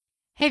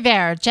Hey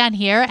there, Jen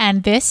here,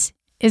 and this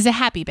is a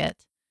Happy Bit.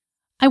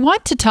 I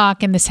want to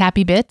talk in this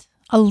Happy Bit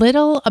a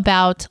little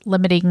about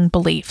limiting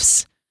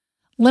beliefs.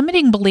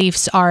 Limiting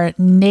beliefs are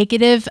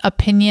negative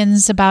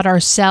opinions about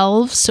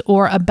ourselves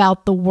or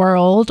about the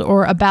world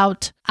or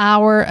about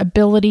our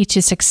ability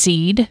to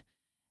succeed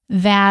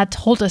that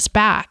hold us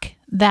back,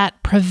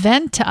 that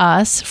prevent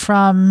us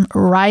from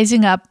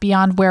rising up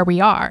beyond where we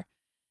are.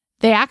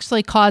 They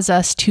actually cause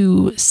us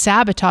to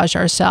sabotage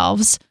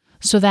ourselves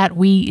so that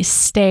we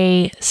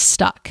stay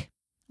stuck.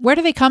 Where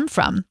do they come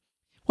from?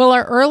 Well,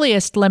 our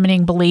earliest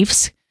limiting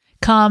beliefs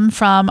come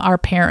from our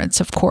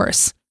parents, of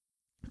course.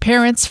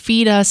 Parents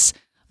feed us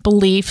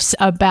beliefs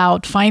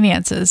about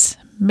finances.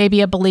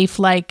 Maybe a belief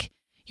like,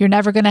 you're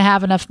never going to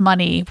have enough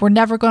money. We're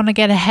never going to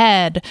get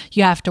ahead.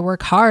 You have to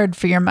work hard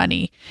for your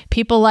money.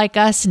 People like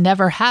us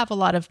never have a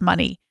lot of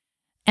money.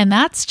 And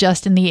that's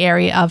just in the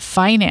area of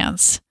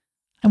finance.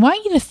 I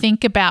want you to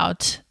think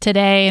about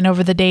today and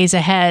over the days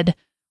ahead,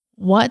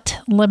 what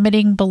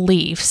limiting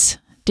beliefs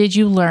did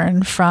you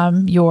learn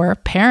from your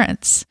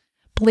parents?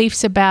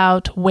 Beliefs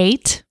about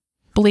weight,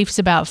 beliefs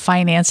about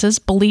finances,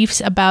 beliefs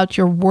about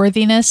your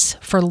worthiness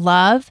for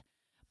love,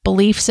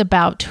 beliefs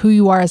about who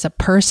you are as a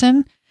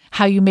person,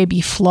 how you may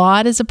be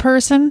flawed as a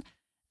person.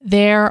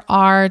 There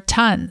are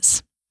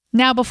tons.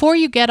 Now, before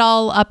you get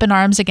all up in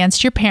arms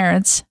against your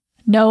parents,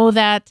 know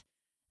that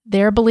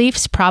their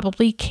beliefs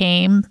probably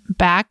came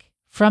back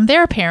from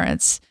their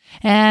parents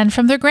and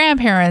from their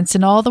grandparents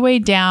and all the way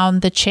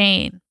down the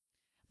chain.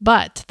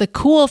 But the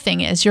cool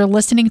thing is you're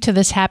listening to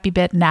this Happy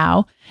Bit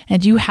now,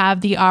 and you have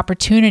the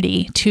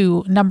opportunity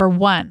to, number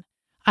one,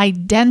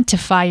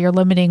 identify your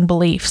limiting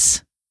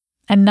beliefs.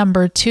 And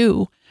number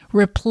two,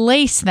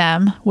 replace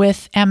them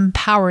with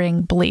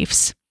empowering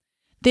beliefs.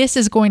 This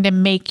is going to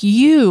make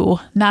you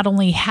not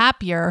only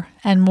happier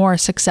and more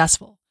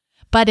successful,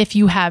 but if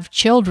you have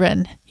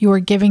children, you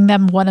are giving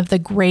them one of the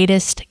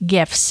greatest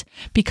gifts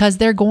because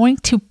they're going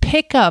to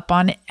pick up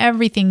on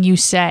everything you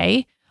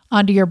say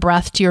under your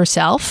breath to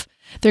yourself.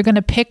 They're going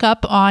to pick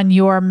up on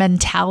your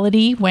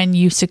mentality when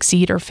you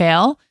succeed or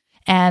fail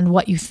and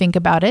what you think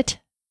about it.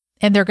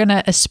 And they're going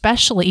to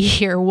especially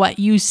hear what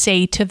you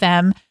say to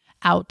them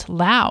out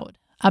loud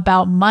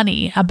about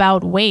money,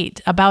 about weight,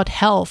 about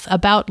health,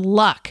 about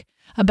luck,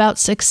 about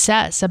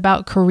success,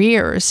 about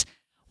careers.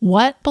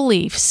 What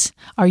beliefs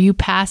are you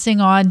passing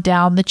on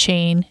down the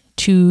chain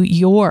to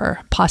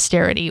your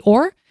posterity?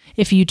 Or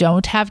if you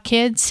don't have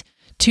kids,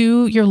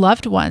 to your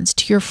loved ones,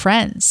 to your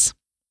friends?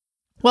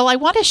 Well, I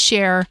want to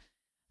share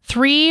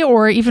 3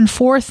 or even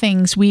 4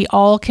 things we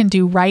all can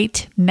do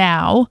right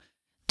now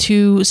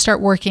to start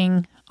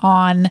working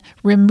on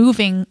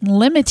removing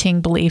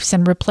limiting beliefs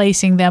and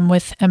replacing them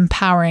with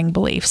empowering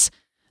beliefs.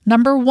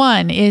 Number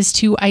 1 is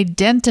to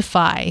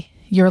identify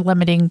your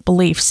limiting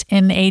beliefs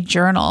in a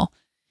journal.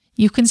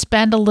 You can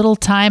spend a little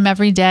time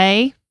every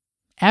day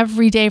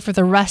for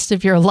the rest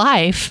of your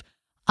life,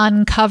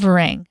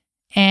 uncovering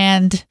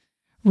and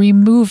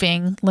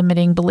removing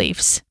limiting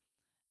beliefs.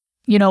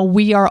 You know,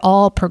 we are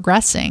all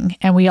progressing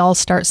and we all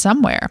start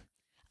somewhere.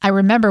 I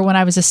remember when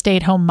I was a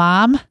stay-at-home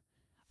mom,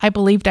 I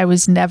believed I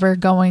was never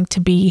going to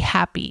be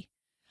happy.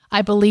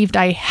 I believed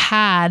I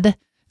had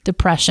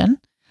depression.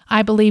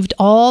 I believed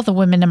all the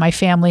women in my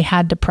family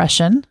had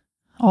depression,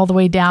 all the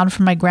way down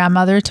from my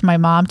grandmother to my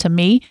mom to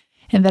me,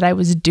 and that I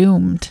was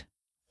doomed.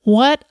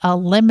 What a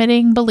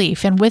limiting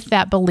belief. And with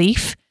that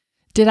belief,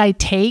 did I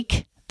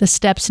take the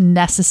steps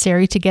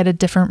necessary to get a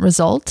different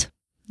result?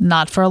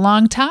 Not for a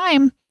long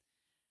time.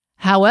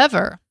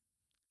 However,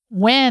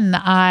 when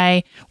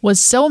I was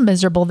so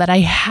miserable that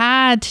I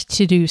had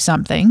to do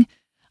something,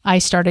 I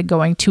started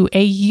going to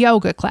a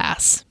yoga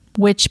class,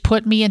 which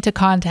put me into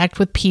contact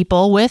with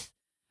people with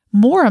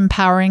more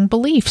empowering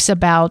beliefs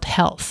about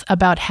health,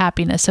 about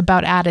happiness,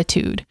 about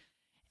attitude.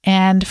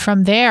 And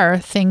from there,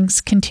 things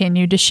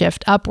continue to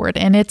shift upward.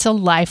 And it's a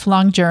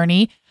lifelong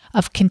journey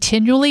of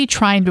continually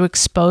trying to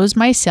expose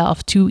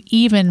myself to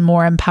even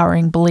more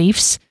empowering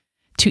beliefs,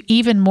 to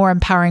even more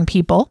empowering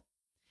people,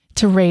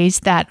 to raise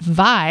that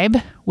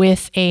vibe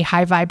with a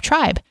high vibe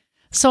tribe.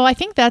 So I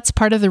think that's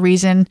part of the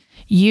reason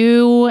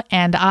you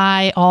and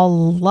I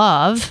all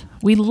love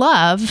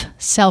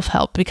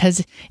self-help,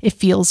 because it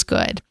feels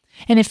good.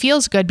 And it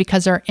feels good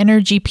because our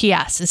inner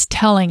GPS is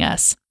telling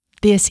us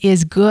this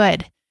is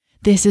good.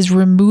 This is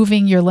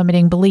removing your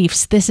limiting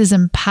beliefs. This is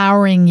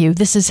empowering you.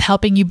 This is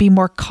helping you be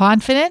more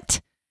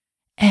confident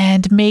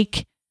and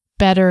make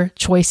better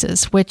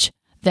choices, which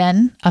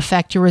then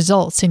affect your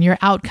results and your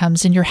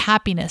outcomes and your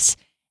happiness,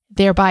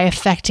 thereby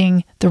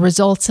affecting the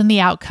results and the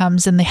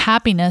outcomes and the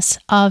happiness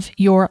of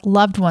your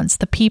loved ones,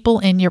 the people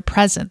in your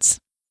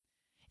presence.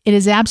 It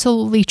is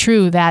absolutely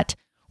true that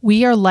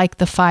we are like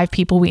the 5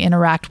 people we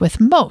interact with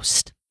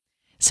most.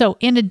 So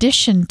in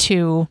addition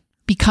to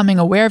becoming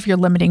aware of your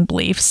limiting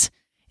beliefs,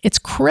 it's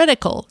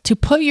critical to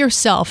put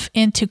yourself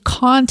into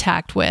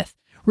contact with,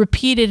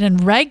 repeated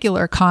and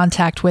regular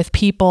contact with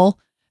people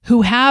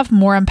who have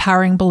more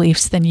empowering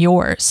beliefs than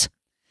yours.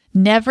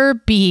 Never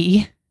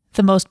be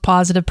the most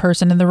positive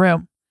person in the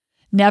room.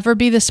 Never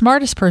be the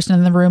smartest person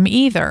in the room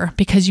either,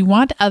 because you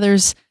want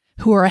others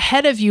who are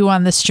ahead of you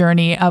on this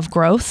journey of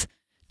growth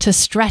to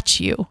stretch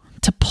you,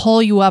 to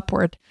pull you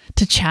upward,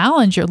 to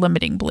challenge your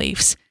limiting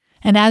beliefs.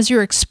 And as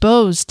you're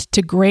exposed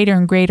to greater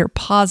and greater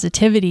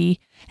positivity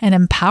and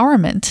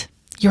empowerment,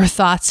 your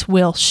thoughts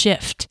will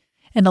shift.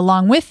 And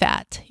along with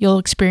that, you'll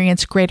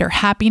experience greater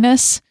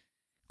happiness,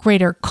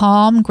 greater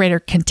calm, greater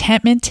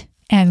contentment,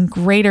 and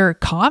greater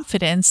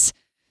confidence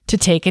to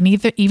take an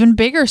even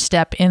bigger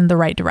step in the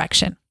right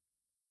direction.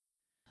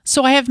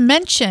 So I have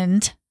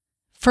mentioned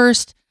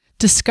first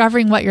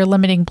discovering what your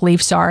limiting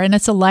beliefs are, and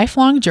it's a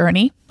lifelong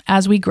journey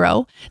as we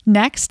grow.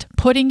 Next,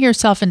 putting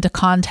yourself into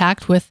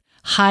contact with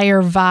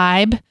higher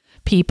vibe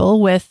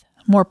people with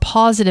more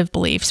positive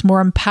beliefs,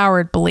 more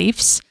empowered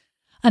beliefs.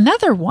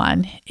 Another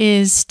one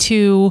is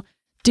to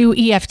do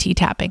EFT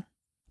tapping.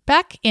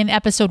 Back in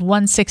episode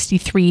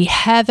 163,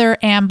 Heather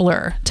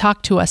Ambler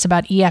talked to us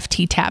about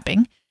EFT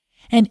tapping.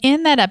 And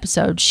in that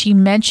episode, she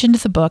mentioned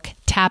the book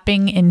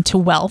Tapping into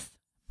Wealth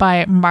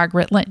by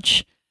Margaret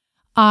Lynch.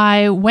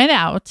 I went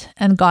out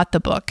and got the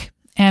book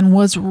and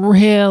was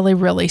really,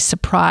 really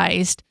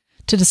surprised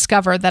to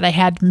discover that I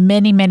had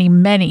many, many,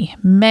 many,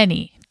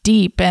 many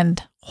deep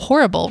and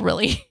horrible,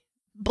 really,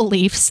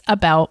 beliefs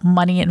about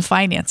money and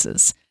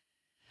finances.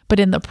 But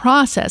in the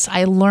process,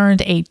 I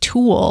learned a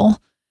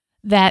tool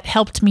that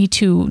helped me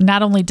to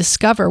not only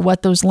discover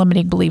what those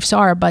limiting beliefs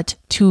are, but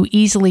to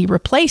easily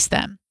replace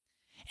them.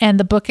 And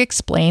the book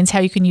explains how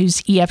you can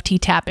use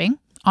EFT tapping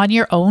on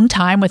your own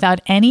time without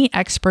any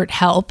expert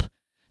help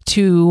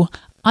to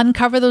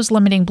uncover those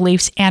limiting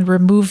beliefs and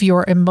remove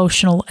your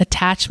emotional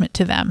attachment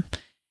to them.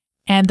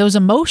 And those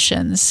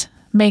emotions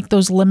make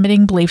those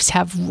limiting beliefs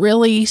have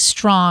really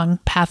strong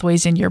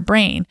pathways in your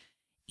brain.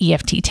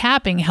 EFT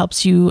tapping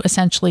helps you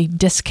essentially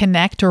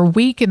disconnect or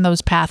weaken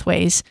those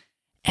pathways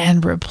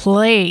and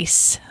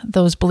replace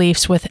those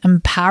beliefs with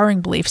empowering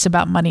beliefs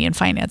about money and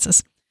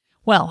finances.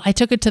 Well, I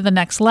took it to the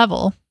next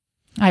level.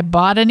 I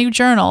bought a new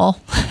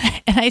journal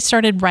and I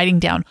started writing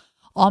down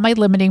all my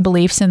limiting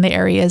beliefs in the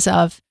areas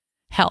of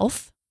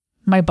health,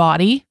 my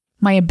body,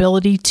 my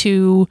ability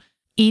to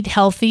eat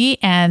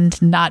healthy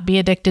and not be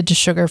addicted to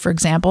sugar, for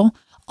example,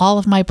 all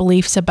of my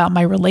beliefs about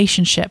my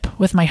relationship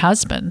with my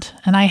husband.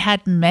 And I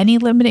had many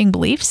limiting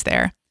beliefs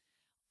there.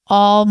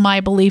 All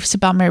my beliefs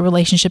about my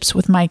relationships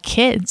with my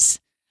kids,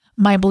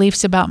 my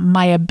beliefs about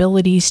my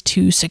abilities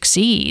to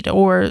succeed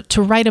or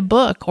to write a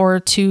book or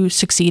to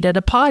succeed at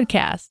a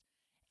podcast,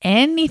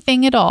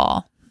 anything at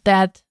all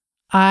that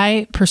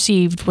I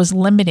perceived was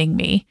limiting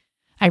me.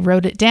 I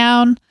wrote it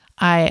down.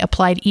 I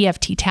applied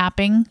EFT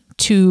tapping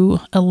to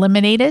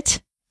eliminate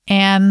it,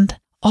 and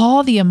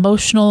all the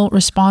emotional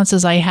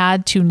responses I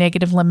had to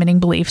negative limiting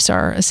beliefs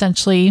are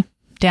essentially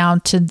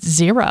down to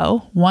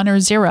 0, 1 or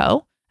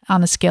 0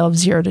 on a scale of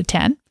 0 to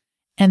 10.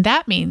 And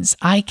that means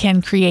I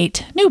can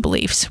create new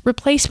beliefs,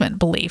 replacement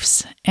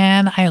beliefs.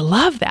 And I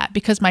love that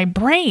because my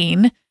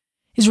brain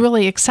is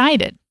really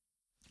excited.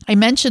 I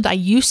mentioned I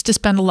used to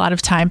spend a lot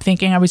of time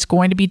thinking I was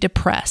going to be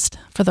depressed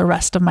for the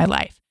rest of my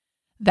life.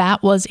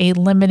 That was a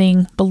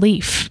limiting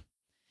belief.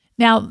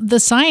 Now, the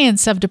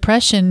science of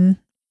depression,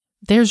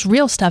 there's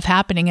real stuff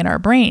happening in our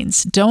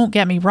brains. Don't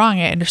get me wrong.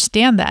 I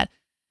understand that.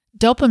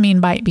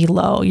 Dopamine might be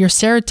low. Your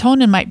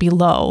serotonin might be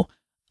low.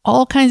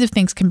 All kinds of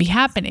things can be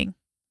happening.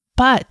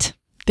 But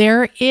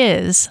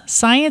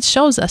science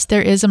shows us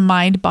there is a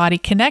mind-body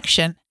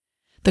connection.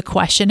 The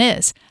question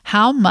is,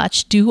 how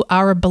much do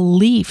our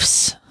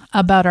beliefs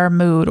about our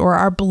mood or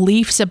our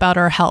beliefs about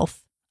our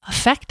health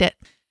affect it?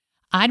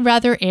 I'd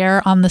rather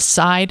err on the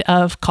side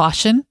of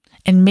caution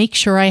and make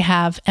sure I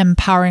have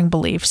empowering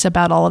beliefs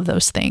about all of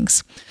those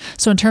things.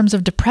 So in terms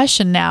of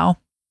depression now,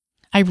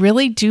 I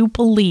really do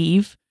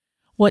believe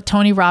what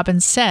Tony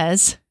Robbins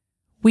says.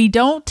 We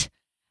don't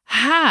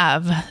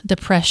have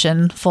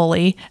depression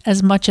fully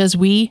as much as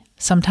we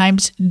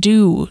sometimes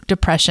do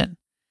depression.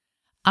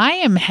 I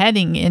am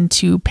heading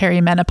into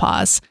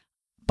perimenopause.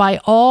 By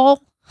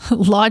all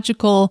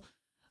logical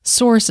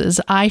sources,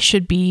 I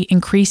should be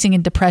increasing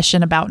in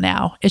depression about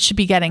now. It should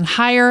be getting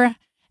higher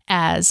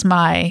as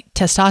my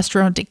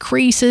testosterone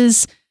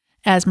decreases,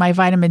 as my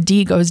vitamin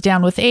D goes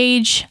down with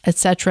age,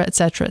 etc.,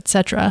 etc.,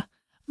 etc.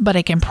 But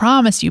I can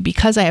promise you,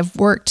 because I have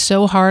worked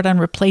so hard on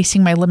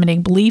replacing my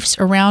limiting beliefs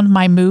around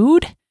my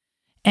mood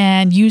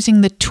and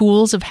using the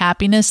tools of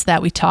happiness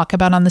that we talk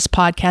about on this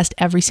podcast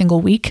every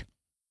single week,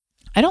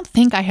 I don't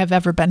think I have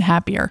ever been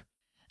happier.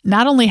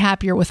 Not only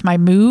happier with my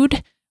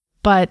mood,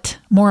 but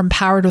more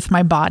empowered with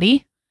my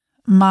body.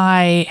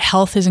 My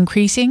health is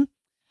increasing.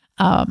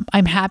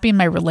 I'm happy in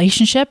my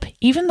relationship,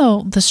 even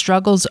though the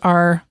struggles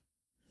are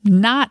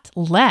not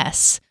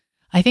less.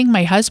 I think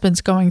my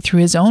husband's going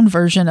through his own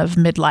version of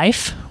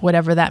midlife,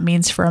 whatever that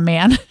means for a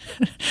man.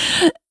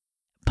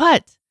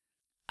 But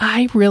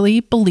I really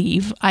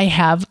believe I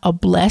have a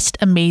blessed,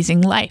 amazing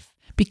life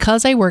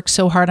because I work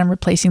so hard on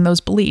replacing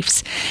those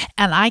beliefs.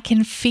 And I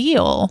can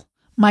feel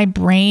my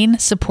brain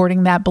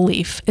supporting that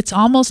belief. It's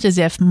almost as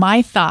if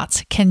my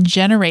thoughts can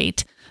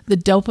generate the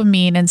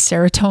dopamine and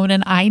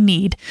serotonin I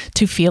need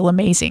to feel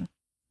amazing.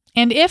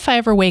 And if I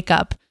ever wake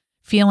up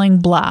feeling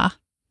blah,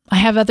 I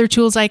have other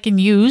tools I can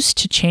use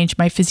to change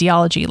my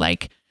physiology,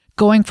 like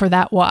going for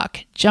that walk,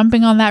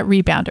 jumping on that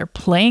rebounder,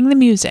 playing the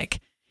music.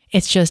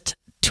 It's just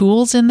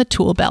tools in the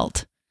tool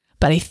belt.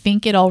 But I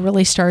think it all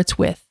really starts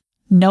with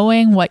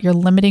knowing what your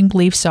limiting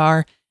beliefs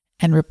are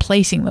and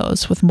replacing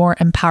those with more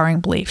empowering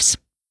beliefs.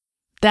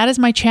 That is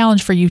my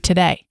challenge for you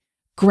today.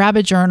 Grab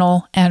a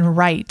journal and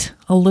write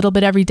a little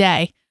bit every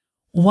day.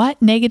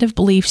 What negative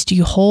beliefs do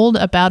you hold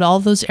about all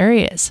those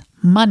areas?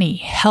 Money,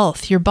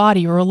 health, your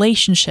body, your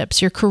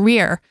relationships, your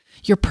career,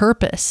 your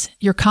purpose,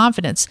 your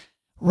confidence.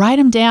 Write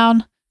them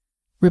down,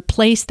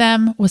 replace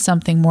them with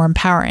something more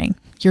empowering.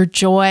 Your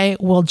joy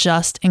will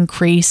just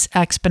increase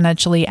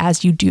exponentially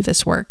as you do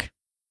this work.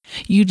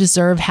 You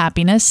deserve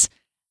happiness,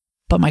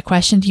 but my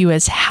question to you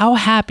is, how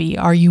happy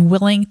are you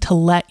willing to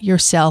let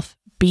yourself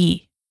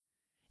be?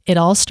 It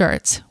all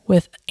starts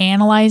with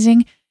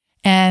analyzing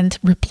and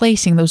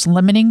replacing those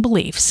limiting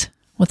beliefs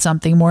with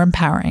something more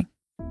empowering.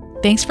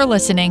 Thanks for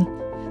listening.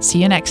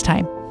 See you next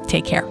time.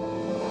 Take care.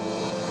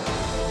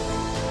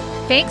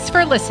 Thanks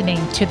for listening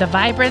to the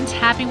Vibrant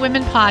Happy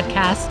Women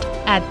podcast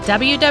at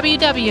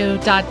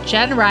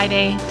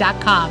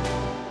www.jenriday.com.